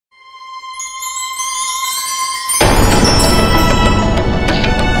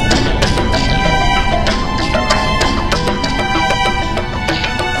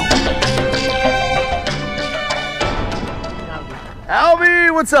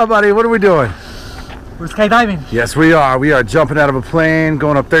what's up, buddy? What are we doing? We're skydiving. Yes, we are. We are jumping out of a plane,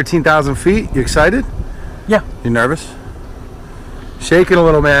 going up 13,000 feet. You excited? Yeah. You nervous? Shaking a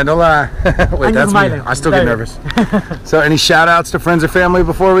little, man. Don't lie. Wait, that's me. I still get nervous. So, any shout outs to friends or family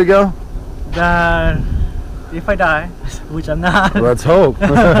before we go? If I die, which I'm not. Let's hope. They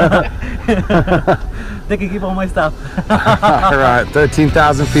can keep all my stuff. All right,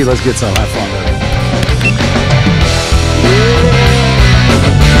 13,000 feet. Let's get some. Have fun, buddy.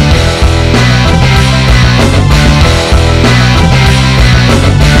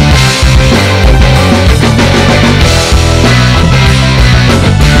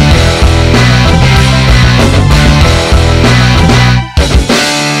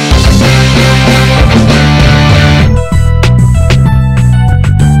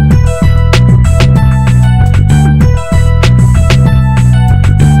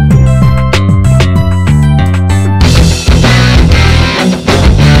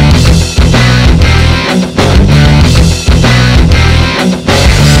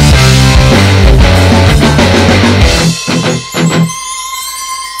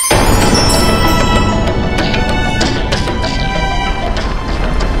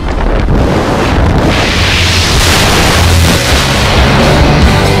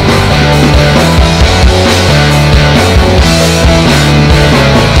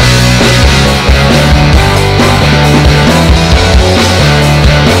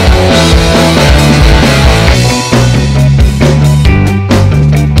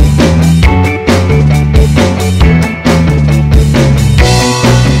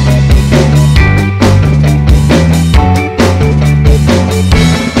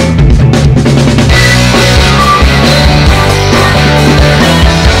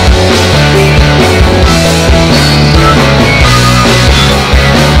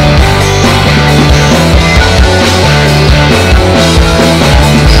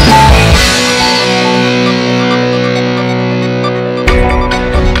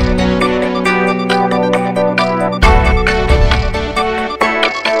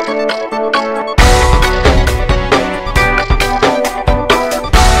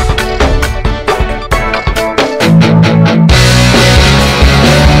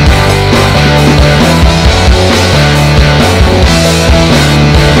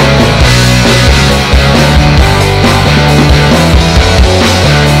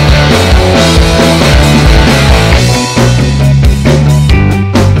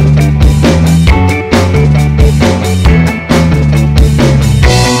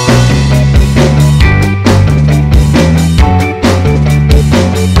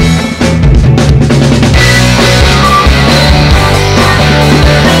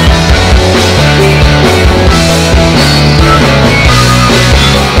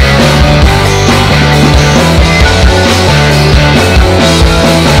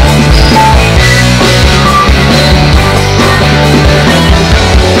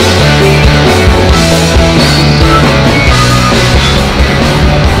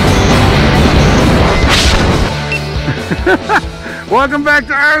 Welcome back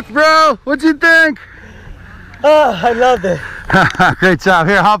to Earth, bro. What'd you think? Oh, I loved it. Great job.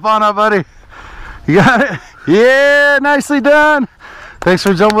 Here, hop on up, buddy. You got it? Yeah, nicely done. Thanks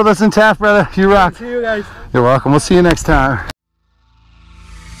for jumping with us in Taft, brother. You rock. See you guys. You're welcome. We'll see you next time.